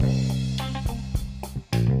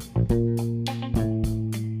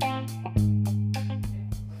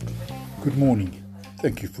Good morning.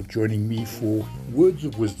 Thank you for joining me for Words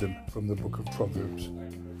of Wisdom from the book of Proverbs.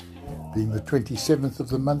 Being the 27th of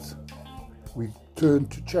the month, we turn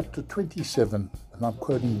to chapter 27, and I'm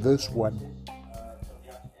quoting verse 1.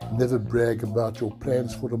 Never brag about your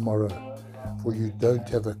plans for tomorrow, for you don't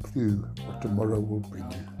have a clue what tomorrow will bring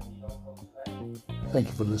you. Thank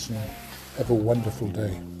you for listening. Have a wonderful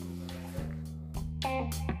day.